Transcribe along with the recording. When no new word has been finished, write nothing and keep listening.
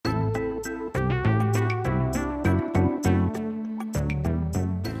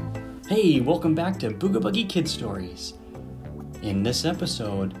Hey, welcome back to Booga Buggie Kid Stories. In this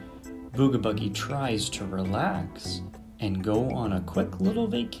episode, Booga Buggie tries to relax and go on a quick little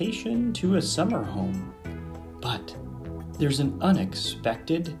vacation to a summer home. But there's an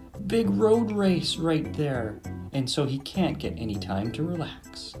unexpected big road race right there, and so he can't get any time to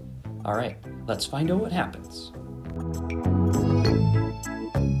relax. Alright, let's find out what happens.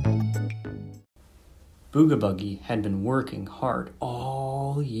 Booga Buggie had been working hard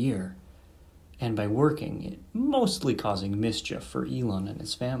all year, and by working, it mostly causing mischief for Elon and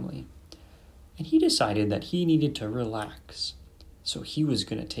his family. And he decided that he needed to relax, so he was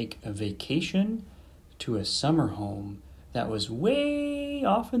going to take a vacation to a summer home that was way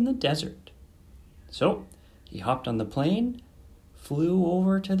off in the desert. So he hopped on the plane, flew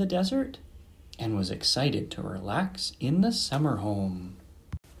over to the desert, and was excited to relax in the summer home.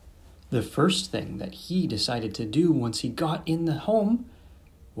 The first thing that he decided to do once he got in the home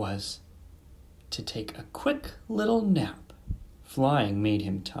was to take a quick little nap. Flying made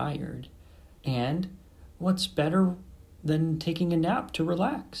him tired, and what's better than taking a nap to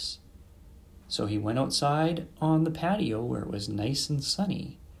relax? So he went outside on the patio where it was nice and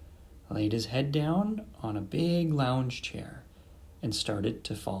sunny, laid his head down on a big lounge chair, and started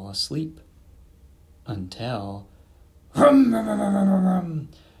to fall asleep. Until...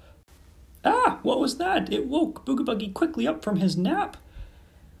 Ah, what was that? It woke Booga Buggie quickly up from his nap.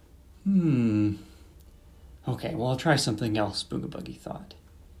 Okay, well, I'll try something else, Booga Buggie thought.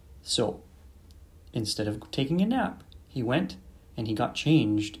 So, instead of taking a nap, he went and he got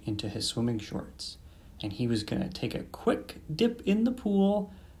changed into his swimming shorts. And he was going to take a quick dip in the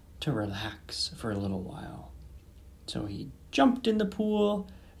pool to relax for a little while. So he jumped in the pool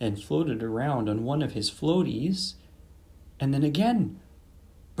and floated around on one of his floaties. And then again...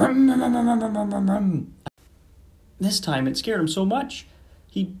 This time it scared him so much,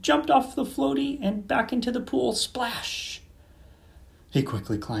 he jumped off the floaty and back into the pool. Splash! He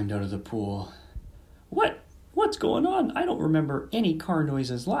quickly climbed out of the pool. What's going on? I don't remember any car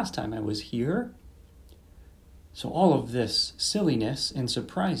noises last time I was here. So all of this silliness and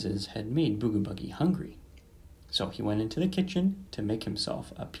surprises had made Booga Buggie hungry. So he went into the kitchen to make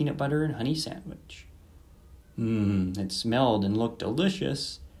himself a peanut butter and honey sandwich. It smelled and looked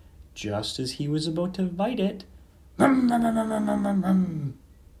delicious. Just as he was about to bite it...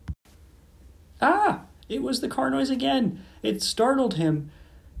 Ah! It was the car noise again. It startled him,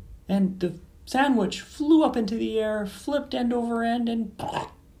 and the sandwich flew up into the air, flipped end over end, and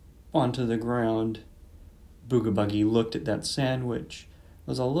onto the ground. Booga Buggie looked at that sandwich,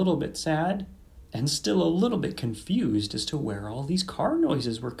 was a little bit sad, and still a little bit confused as to where all these car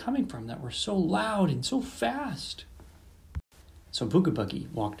noises were coming from that were so loud and so fast. So Booga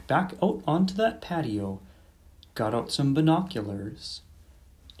Buggie walked back out onto that patio, got out some binoculars,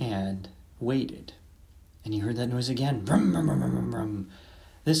 and waited. And he heard that noise again. Brum, brum, brum, brum, brum.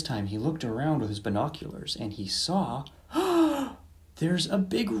 This time he looked around with his binoculars and he saw, there's a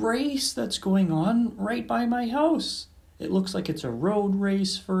big race that's going on right by my house. It looks like it's a road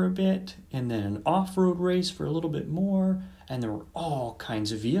race for a bit, and then an off-road race for a little bit more, and there were all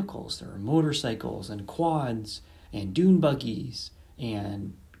kinds of vehicles. There were motorcycles and quads and dune buggies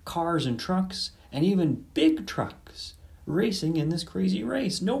and cars and trucks and even big trucks racing in this crazy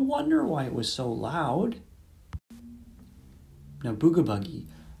race. No wonder why it was so loud. Now Booga Buggie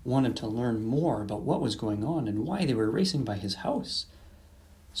wanted to learn more about what was going on and why they were racing by his house.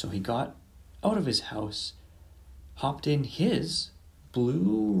 So he got out of his house, hopped in his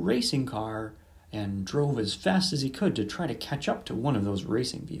blue racing car, and drove as fast as he could to try to catch up to one of those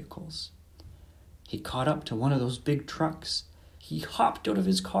racing vehicles. He caught up to one of those big trucks. He hopped out of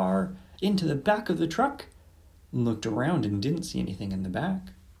his car into the back of the truck and looked around and didn't see anything in the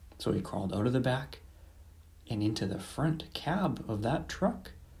back. So he crawled out of the back and into the front cab of that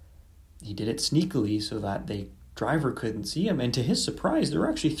truck. He did it sneakily so that the driver couldn't see him, and to his surprise, there were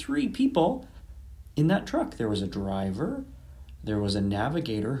actually 3 people in that truck. There was a driver, there was a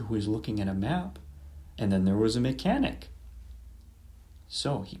navigator who was looking at a map, and then there was a mechanic.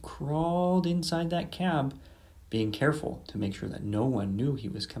 So he crawled inside that cab, being careful to make sure that no one knew he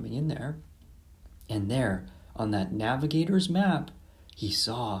was coming in there. And there, on that navigator's map, he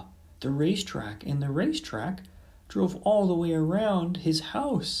saw the racetrack, and the racetrack drove all the way around his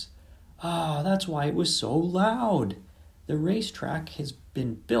house. That's why it was so loud. The racetrack has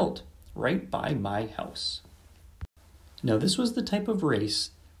been built right by my house. Now, this was the type of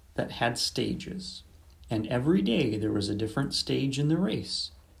race that had stages, and every day there was a different stage in the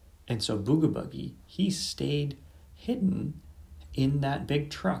race. And so Booga Buggie, he stayed hidden in that big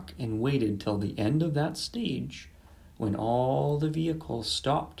truck and waited till the end of that stage when all the vehicles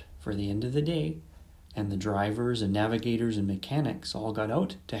stopped for the end of the day, and the drivers and navigators and mechanics all got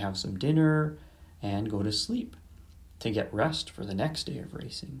out to have some dinner and go to sleep to get rest for the next day of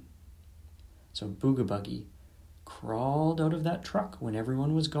racing. So Booga Buggie crawled out of that truck when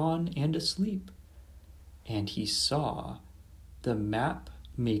everyone was gone and asleep, and he saw the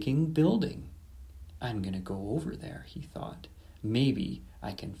map-making building. I'm going to go over there, he thought. Maybe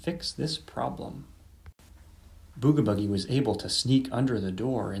I can fix this problem. Booga Buggie was able to sneak under the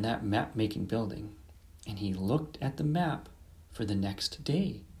door in that map-making building, and he looked at the map for the next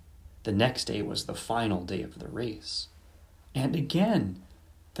day. The next day was the final day of the race. And again,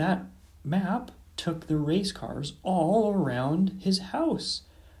 that map took the race cars all around his house.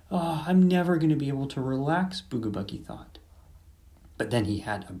 Oh, I'm never going to be able to relax, Booga Buggie thought. But then he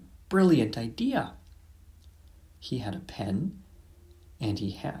had a brilliant idea. He had a pen and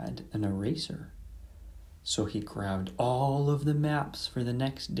he had an eraser. So he grabbed all of the maps for the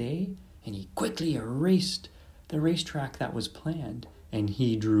next day and he quickly erased the racetrack that was planned, and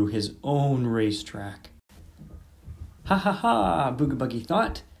he drew his own racetrack. Ha ha ha, Booga Buggie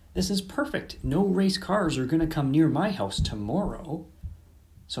thought. This is perfect. No race cars are going to come near my house tomorrow.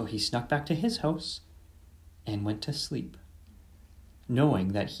 So he snuck back to his house and went to sleep, knowing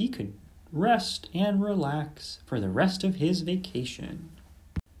that he could rest and relax for the rest of his vacation.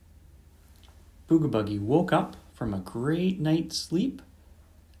 Booga Buggie woke up from a great night's sleep,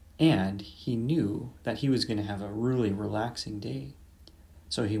 and he knew that he was going to have a really relaxing day.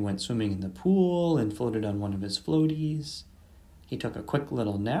 So he went swimming in the pool and floated on one of his floaties. He took a quick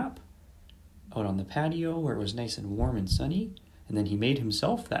little nap out on the patio where it was nice and warm and sunny, and then he made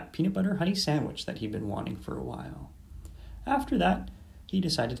himself that peanut butter honey sandwich that he'd been wanting for a while. After that, he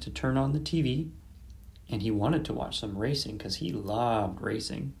decided to turn on the TV, and he wanted to watch some racing because he loved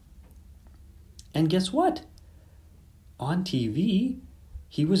racing. And guess what? On TV,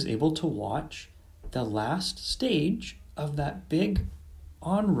 he was able to watch the last stage of that big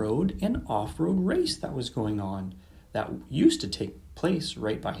on-road and off-road race that was going on that used to take place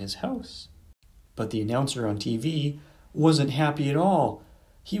right by his house. But the announcer on TV wasn't happy at all.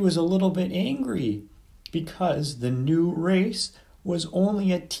 He was a little bit angry because the new race was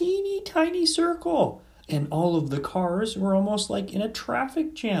only a teeny tiny circle, and all of the cars were almost like in a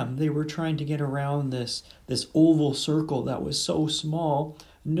traffic jam. They were trying to get around this oval circle that was so small.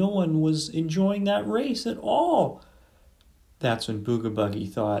 No one was enjoying that race at all. That's when Booga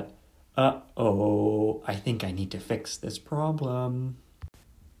Buggie thought, uh-oh, I think I need to fix this problem.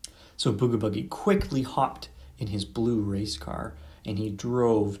 So Booga Buggie quickly hopped in his blue race car, and he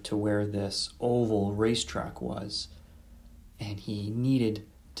drove to where this oval racetrack was. And he needed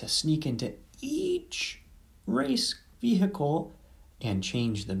to sneak into each race vehicle and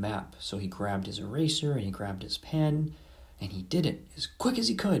change the map. So he grabbed his eraser and he grabbed his pen, and he did it as quick as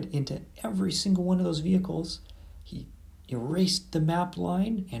he could into every single one of those vehicles. He erased the map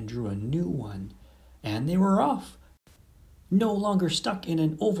line and drew a new one, and they were off. No longer stuck in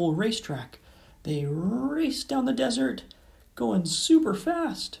an oval racetrack. They raced down the desert, going super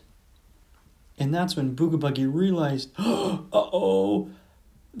fast. And that's when Booga Buggie realized, uh-oh,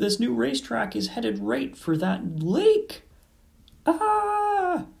 this new racetrack is headed right for that lake.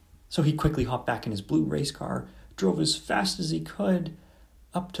 Ah! So he quickly hopped back in his blue race car, drove as fast as he could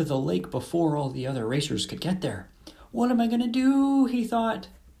up to the lake before all the other racers could get there. What am I going to do? He thought.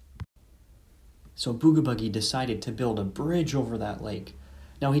 So Booga Buggie decided to build a bridge over that lake.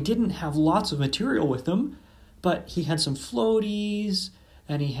 Now, he didn't have lots of material with him, but he had some floaties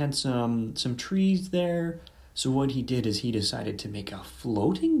and he had some trees there. So what he did is he decided to make a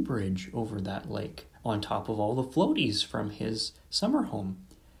floating bridge over that lake on top of all the floaties from his summer home.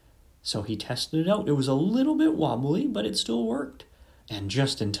 So he tested it out. It was a little bit wobbly, but it still worked. And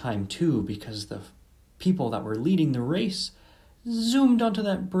just in time, too, because the people that were leading the race zoomed onto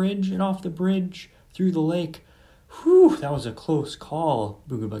that bridge and off the bridge through the lake. Whew, that was a close call,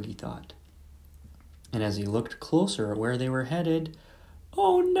 Booga Buggie thought. And as he looked closer at where they were headed,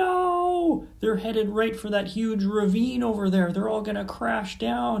 oh no! They're headed right for that huge ravine over there. They're all going to crash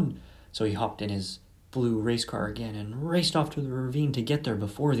down. So he hopped in his blue race car again and raced off to the ravine to get there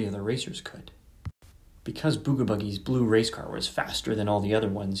before the other racers could. Because Booga Buggie's blue race car was faster than all the other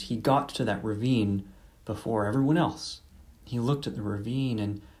ones, he got to that ravine before everyone else. He looked at the ravine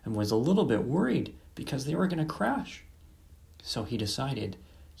and was a little bit worried because they were going to crash. So he decided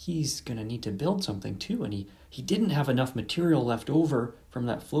he's going to need to build something too, and he didn't have enough material left over from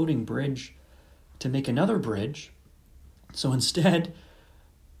that floating bridge to make another bridge. So instead,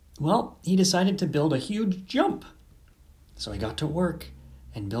 well, he decided to build a huge jump. So he got to work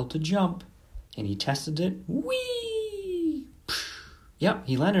and built a jump, and he tested it. Whee! Yep,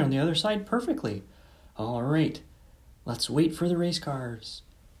 he landed on the other side perfectly. All right, let's wait for the race cars.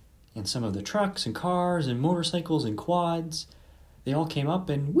 And some of the trucks and cars and motorcycles and quads, they all came up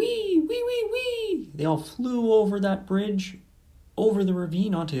and wee, wee, wee, wee. They all flew over that bridge, over the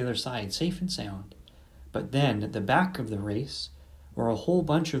ravine onto the other side, safe and sound. But then at the back of the race were a whole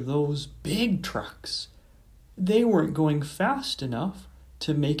bunch of those big trucks. They weren't going fast enough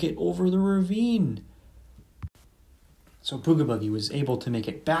to make it over the ravine. So Booga Buggie was able to make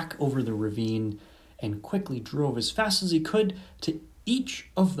it back over the ravine and quickly drove as fast as he could to each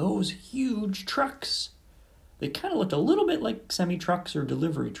of those huge trucks. They kind of looked a little bit like semi-trucks or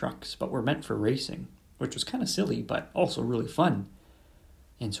delivery trucks, but were meant for racing, which was kind of silly, but also really fun.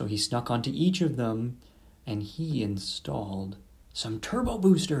 And so he snuck onto each of them, and he installed some turbo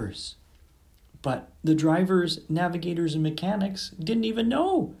boosters. But the drivers, navigators, and mechanics didn't even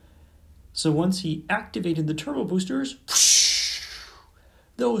know. So once he activated the turbo boosters, whoosh,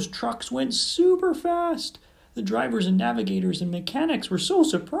 those trucks went super fast. The drivers and navigators and mechanics were so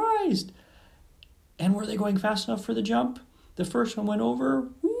surprised. And were they going fast enough for the jump? The first one went over,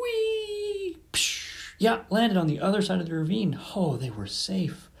 whee, psh, yeah, landed on the other side of the ravine. Oh, they were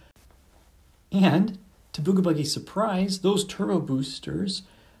safe. And to Booga Buggie's surprise, those turbo boosters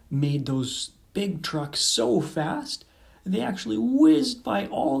made those big trucks so fast, they actually whizzed by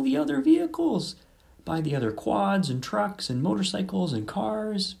all the other vehicles, by the other quads and trucks and motorcycles and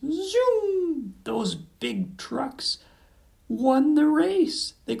cars. Zoom! Those big trucks won the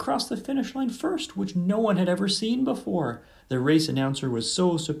race. They crossed the finish line first, which no one had ever seen before. The race announcer was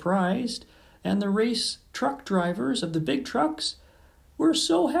so surprised, and the race truck drivers of the big trucks were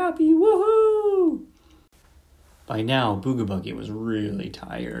so happy. Woohoo! By now, Booga Buggie was really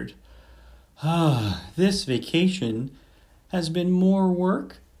tired. This vacation has been more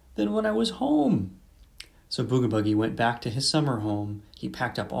work than when I was home. So Booga Buggie went back to his summer home. He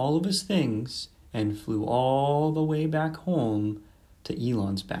packed up all of his things and flew all the way back home to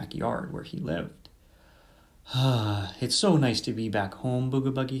Elon's backyard where he lived. It's so nice to be back home,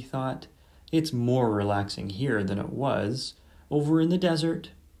 Booga Buggie thought. It's more relaxing here than it was over in the desert.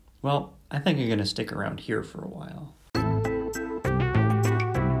 Well, I think I'm going to stick around here for a while.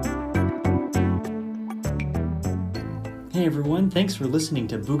 Hey everyone, thanks for listening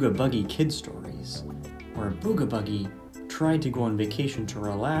to Booga Buggie Kid Stories, where Booga Buggie tried to go on vacation to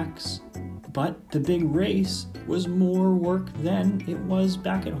relax, but the big race was more work than it was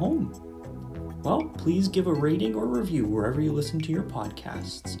back at home. Well, please give a rating or review wherever you listen to your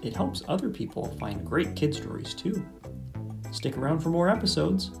podcasts. It helps other people find great kid stories too. Stick around for more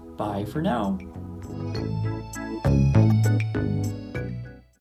episodes. Bye for now.